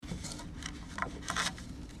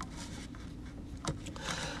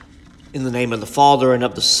In the name of the Father, and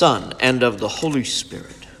of the Son, and of the Holy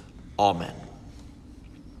Spirit. Amen.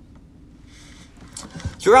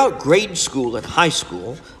 Throughout grade school and high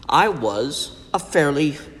school, I was a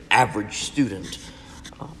fairly average student.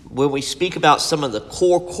 When we speak about some of the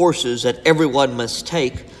core courses that everyone must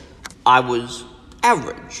take, I was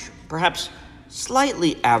average, perhaps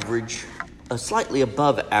slightly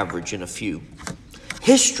above average in a few.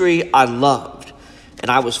 History I loved, and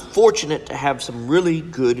I was fortunate to have some really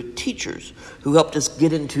good teachers who helped us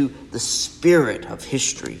get into the spirit of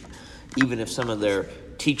history, even if some of their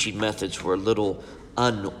teaching methods were a little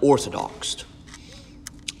unorthodox.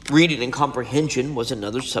 Reading and comprehension was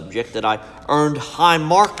another subject that I earned high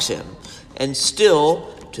marks in, and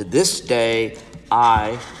still, to this day,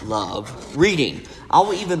 I love reading.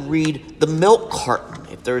 I'll even read the milk carton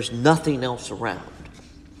if there's nothing else around.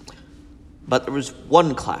 But there was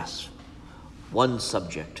one class, one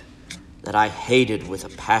subject that I hated with a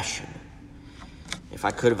passion. If I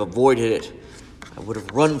could have avoided it, I would have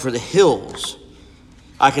run for the hills.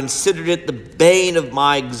 I considered it the bane of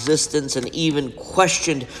my existence and even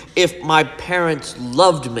questioned if my parents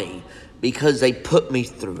loved me because they put me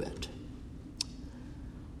through it.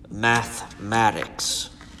 Mathematics.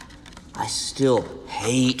 I still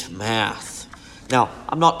hate math. Now,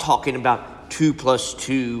 I'm not talking about 2 +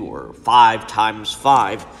 2 or 5 ×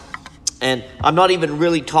 5. And I'm not even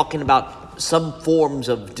really talking about some forms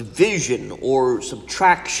of division or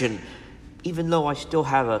subtraction, even though I still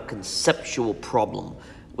have a conceptual problem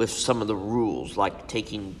with some of the rules, like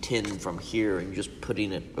taking 10 from here and just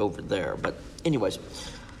putting it over there. But anyways,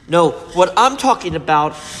 no, what I'm talking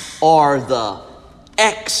about are the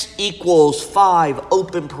x = 5,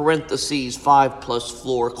 open parentheses, 5 +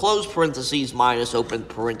 4, close parentheses, minus, open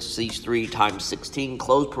parentheses, 3 × 16,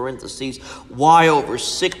 close parentheses,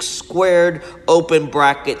 y/6 squared, open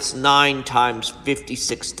brackets, 9 ×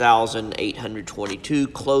 56,822,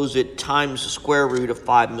 close it, times the square root of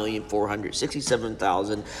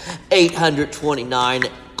 5,467,829,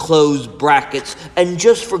 close brackets, and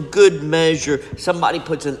just for good measure, somebody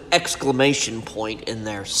puts an exclamation point in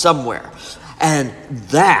there somewhere. And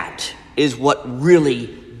that is what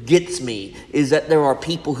really gets me, is that there are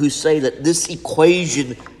people who say that this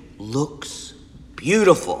equation looks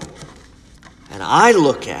beautiful. And I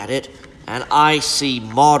look at it and I see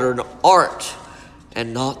modern art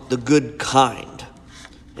and not the good kind.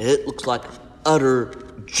 It looks like utter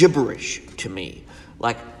gibberish to me,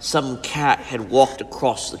 like some cat had walked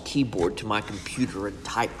across the keyboard to my computer and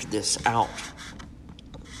typed this out.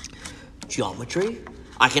 Geometry,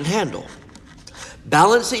 I can handle.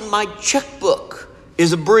 Balancing my checkbook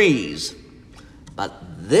is a breeze. But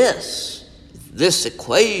this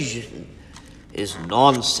equation is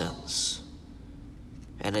nonsense.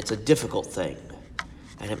 And it's a difficult thing.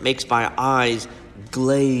 And it makes my eyes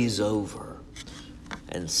glaze over.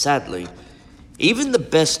 And sadly, even the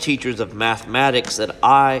best teachers of mathematics that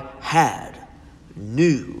I had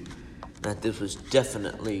knew that this was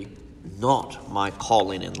definitely not my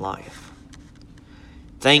calling in life.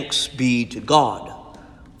 Thanks be to God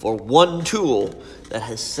for one tool that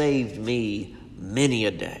has saved me many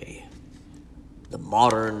a day, the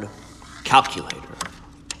modern calculator.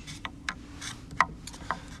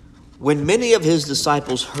 When many of his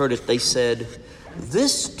disciples heard it, they said,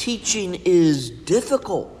 "This teaching is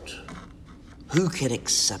difficult. Who can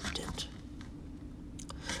accept it?"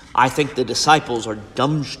 I think the disciples are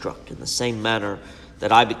dumbstruck in the same manner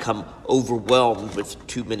that I become overwhelmed with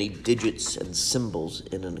too many digits and symbols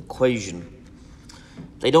in an equation.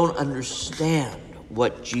 They don't understand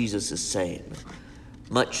what Jesus is saying,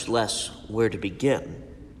 much less where to begin.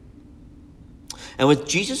 And with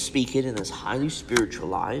Jesus speaking in this highly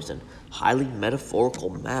spiritualized and highly metaphorical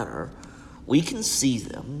manner, we can see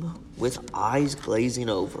them with eyes glazing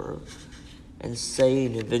over and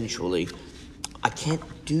saying eventually, "I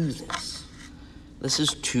can't do this. This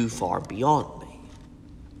is too far beyond me."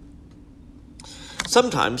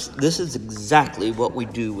 Sometimes this is exactly what we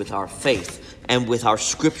do with our faith and with our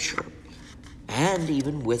scripture, and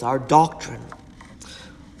even with our doctrine.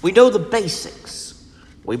 We know the basics.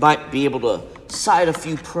 We might be able to cite a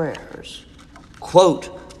few prayers, quote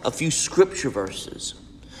a few scripture verses,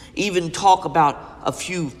 even talk about a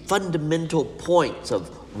few fundamental points of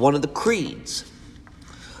one of the creeds.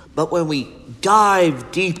 But when we dive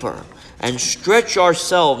deeper and stretch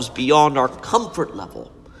ourselves beyond our comfort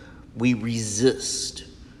level, we resist,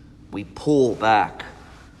 we pull back,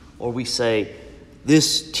 or we say,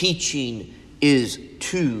 "This teaching is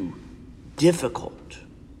too difficult.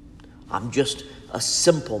 I'm just a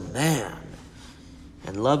simple man,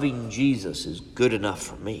 and loving Jesus is good enough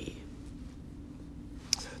for me."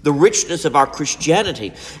 The richness of our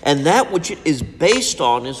Christianity and that which it is based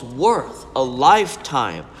on is worth a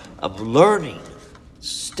lifetime of learning,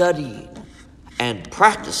 studying, and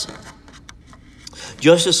practicing.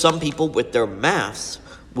 Just as some people with their maths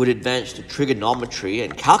would advance to trigonometry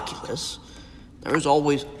and calculus, there is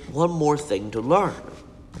always one more thing to learn.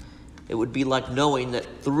 It would be like knowing that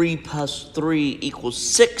 3 plus 3 equals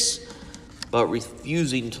 6, but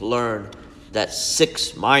refusing to learn that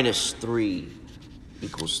 6 minus 3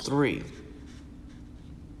 equals 3.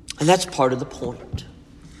 And that's part of the point.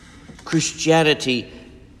 Christianity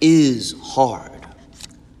is hard.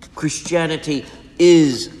 Christianity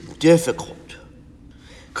is difficult.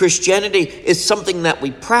 Christianity is something that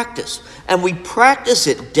we practice, and we practice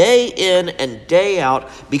it day in and day out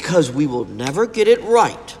because we will never get it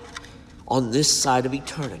right on this side of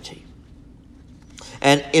eternity.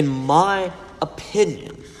 And in my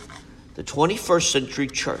opinion, the 21st century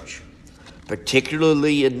church,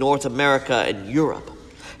 particularly in North America and Europe,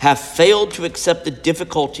 have failed to accept the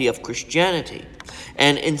difficulty of Christianity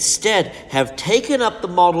and instead have taken up the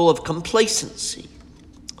model of complacency.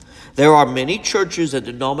 There are many churches and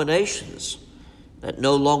denominations that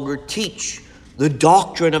no longer teach the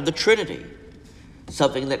doctrine of the Trinity,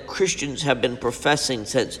 something that Christians have been professing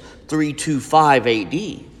since 325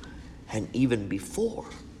 AD and even before.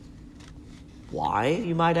 Why,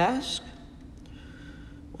 you might ask?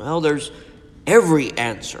 Well, there's every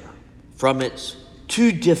answer, from it's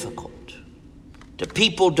too difficult to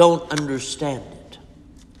people don't understand it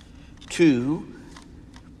to,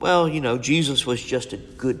 well, Jesus was just a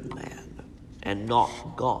good man and not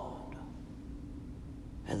God.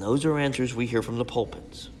 And those are answers we hear from the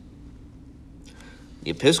pulpits.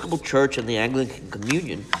 The Episcopal Church and the Anglican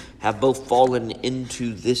Communion have both fallen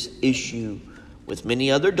into this issue with many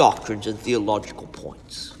other doctrines and theological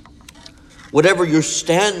points. Whatever your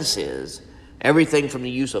stance is, everything from the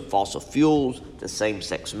use of fossil fuels to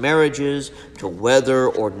same-sex marriages to whether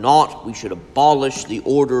or not we should abolish the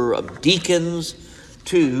order of deacons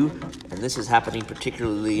to, and this is happening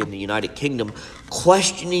particularly in the United Kingdom,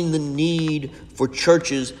 questioning the need for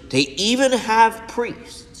churches to even have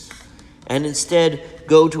priests and instead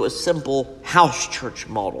go to a simple house church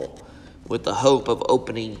model with the hope of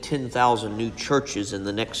opening 10,000 new churches in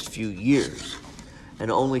the next few years and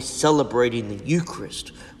only celebrating the Eucharist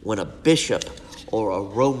when a bishop or a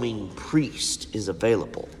roaming priest is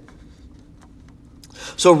available.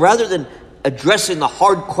 So rather than addressing the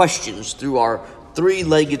hard questions through our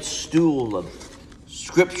three-legged stool of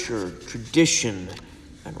scripture, tradition,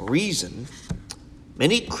 and reason,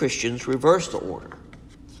 many Christians reverse the order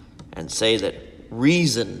and say that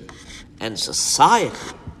reason and society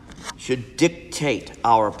should dictate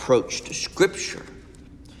our approach to scripture,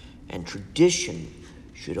 and tradition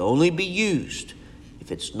should only be used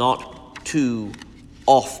if it's not too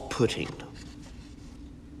off-putting.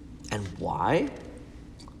 And why?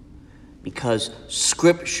 Because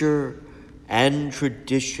scripture and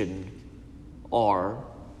tradition are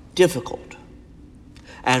difficult.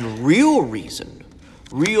 And real reason,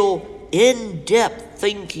 real in-depth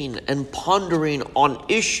thinking and pondering on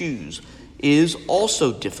issues is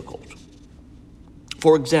also difficult.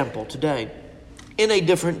 For example, today, in a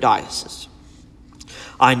different diocese,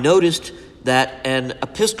 I noticed that an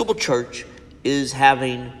Episcopal church is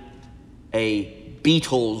having a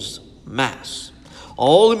Beatles Mass.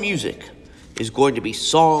 All the music is going to be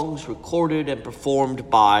songs recorded and performed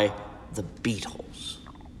by the Beatles.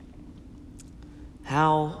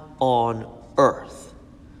 How on earth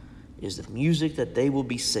is the music that they will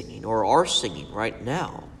be singing or are singing right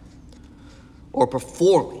now or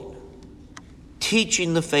performing,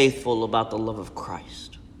 teaching the faithful about the love of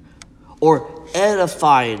Christ, or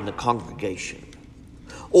edifying the congregation,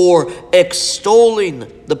 or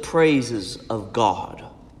extolling the praises of God,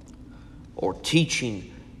 or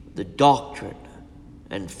teaching the doctrine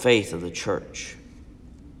and faith of the church?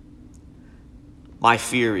 My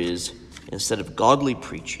fear is, instead of godly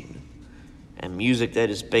preaching and music that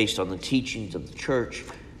is based on the teachings of the church,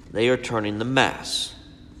 they are turning the Mass,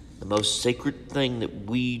 the most sacred thing that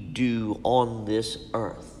we do on this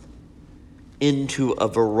earth, into a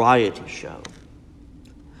variety show.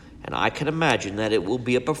 And I can imagine that it will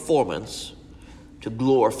be a performance to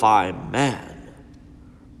glorify man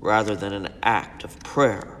rather than an act of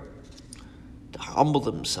prayer to humble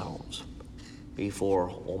themselves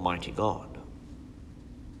before Almighty God.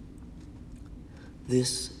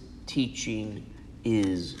 This teaching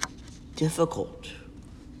is difficult.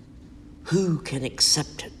 Who can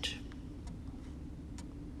accept it?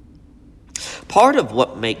 Part of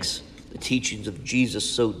what makes the teachings of Jesus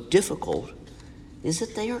so difficult is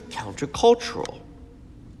that they are countercultural.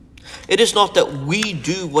 It is not that we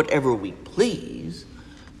do whatever we please,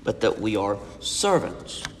 but that we are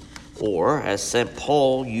servants, or, as St.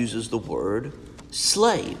 Paul uses the word,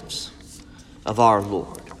 slaves of our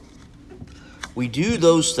Lord. We do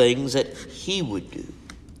those things that he would do,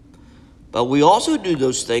 but we also do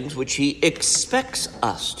those things which he expects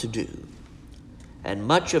us to do, and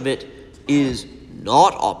much of it is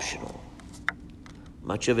not optional.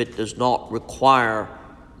 Much of it does not require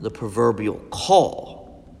the proverbial call,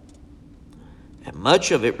 and much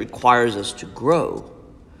of it requires us to grow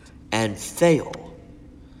and fail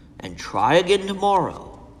and try again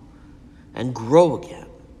tomorrow and grow again.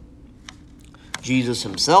 Jesus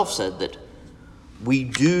himself said that we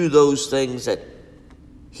do those things that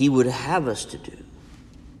he would have us to do,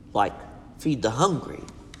 like feed the hungry,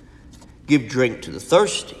 give drink to the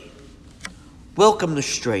thirsty, welcome the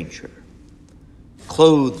stranger,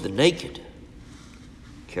 clothe the naked,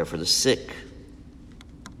 care for the sick,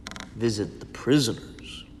 visit the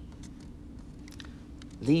prisoners.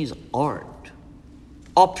 These aren't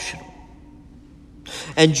optional.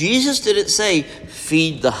 And Jesus didn't say,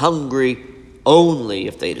 feed the hungry only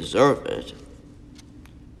if they deserve it.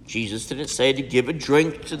 Jesus didn't say to give a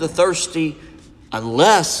drink to the thirsty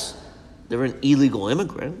unless they're an illegal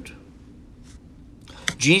immigrant.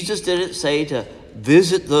 Jesus didn't say to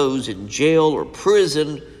visit those in jail or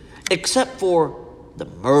prison except for the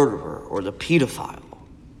murderer or the pedophile.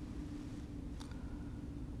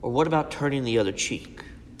 Or what about turning the other cheek?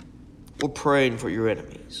 Or praying for your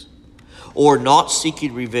enemies? Or not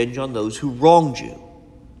seeking revenge on those who wronged you?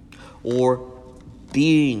 Or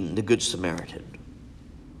being the Good Samaritan?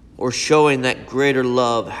 Or showing that greater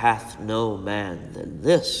love hath no man than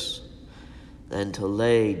this, than to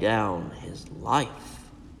lay down his life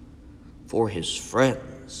for his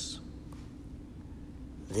friends?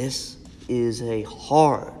 This is a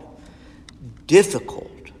hard, difficult,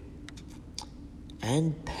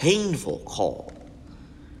 and painful call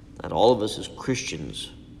that all of us as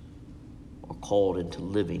Christians are called into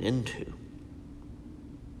living into.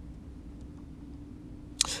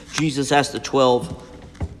 Jesus asked the 12,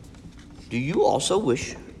 do you also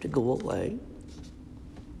wish to go away?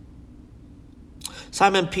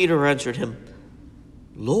 Simon Peter answered him,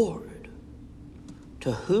 Lord,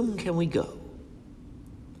 to whom can we go?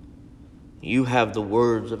 You have the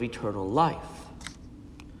words of eternal life.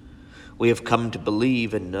 We have come to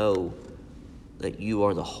believe and know that you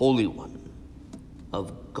are the Holy One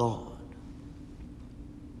of God.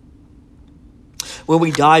 When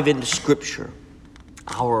we dive into Scripture,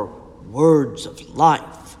 our words of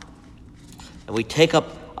life, and we take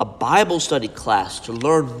up a Bible study class to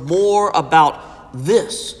learn more about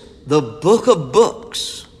this, the book of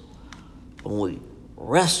books, when we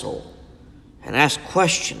wrestle and ask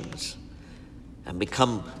questions and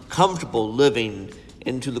become comfortable living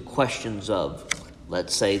into the questions of,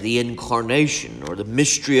 let's say, the incarnation or the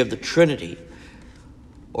mystery of the Trinity,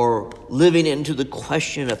 or living into the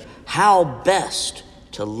question of how best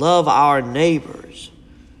to love our neighbors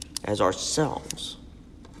as ourselves,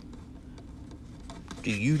 do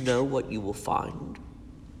you know what you will find?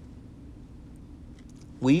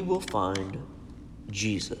 We will find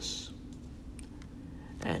Jesus.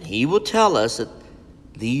 And he will tell us that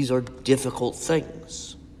these are difficult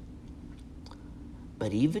things.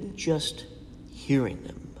 But even just hearing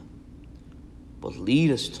them will lead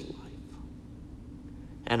us to life,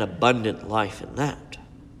 an abundant life in that.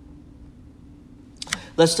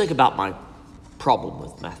 Let's think about my problem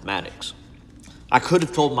with mathematics. I could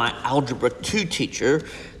have told my Algebra 2 teacher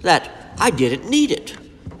that I didn't need it.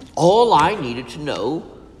 All I needed to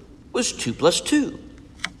know was 2 plus 2.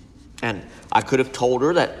 And I could have told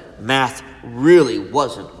her that math really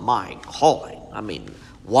wasn't my calling. I mean,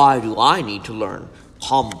 why do I need to learn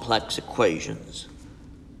complex equations?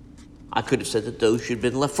 I could have said that those should have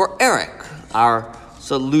been left for Eric, our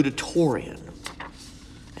salutatorian,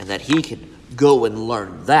 and that he could go and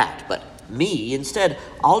learn that. But me, instead,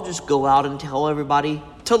 I'll just go out and tell everybody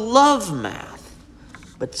to love math,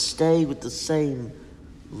 but stay with the same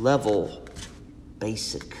level,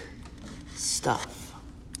 basic stuff.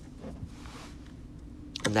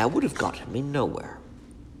 And that would have gotten me nowhere.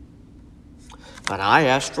 But I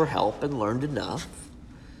asked for help and learned enough,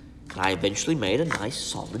 and I eventually made a nice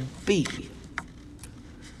solid B.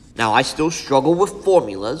 Now, I still struggle with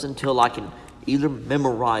formulas until I can either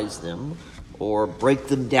memorize them or break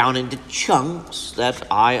them down into chunks that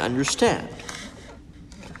I understand.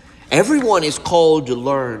 Everyone is called to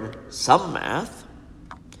learn some math,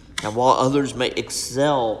 and while others may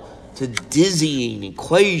excel to dizzying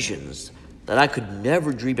equations that I could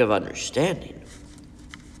never dream of understanding,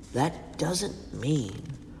 that doesn't mean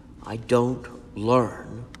I don't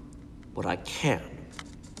learn what I can.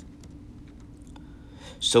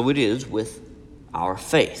 So it is with our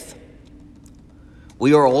faith.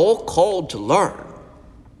 We are all called to learn.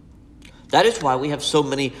 That is why we have so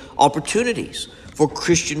many opportunities for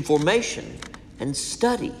Christian formation and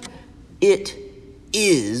study. It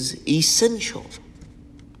is essential.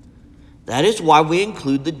 That is why we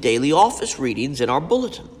include the daily office readings in our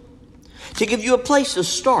bulletin, to give you a place to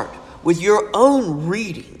start with your own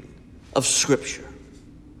reading of Scripture.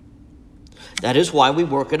 That is why we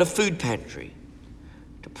work at a food pantry,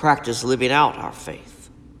 to practice living out our faith.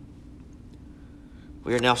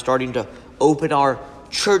 We are now starting to open our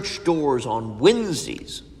church doors on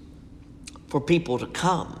Wednesdays for people to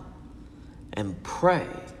come and pray,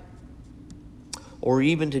 or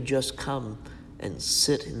even to just come and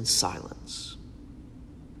sit in silence.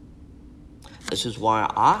 This is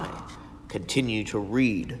why I continue to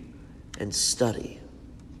read and study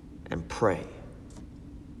and pray,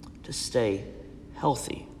 to stay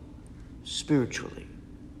healthy spiritually.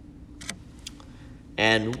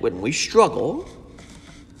 And when we struggle,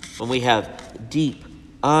 when we have deep,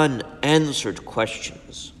 unanswered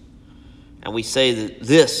questions, and we say that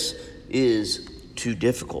this is too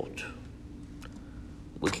difficult,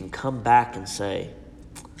 we can come back and say,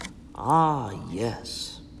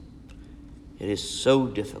 yes, it is so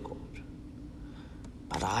difficult,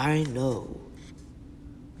 but I know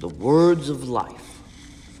the words of life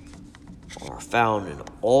are found in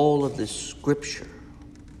all of this Scripture,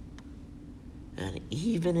 and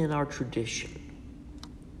even in our tradition,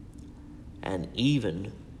 and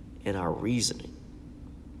even in our reasoning.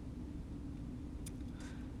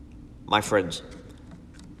 My friends,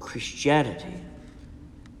 Christianity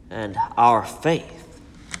and our faith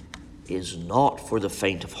is not for the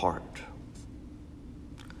faint of heart.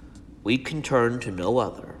 We can turn to no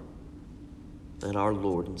other than our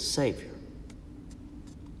Lord and Savior.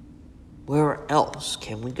 Where else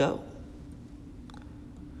can we go?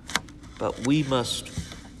 But we must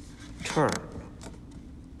turn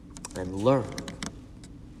and learn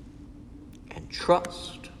and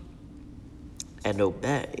trust and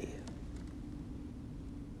obey.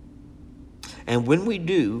 And when we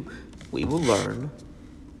do, we will learn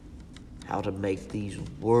how to make these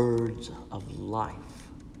words of life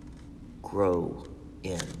grow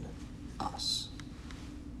in us.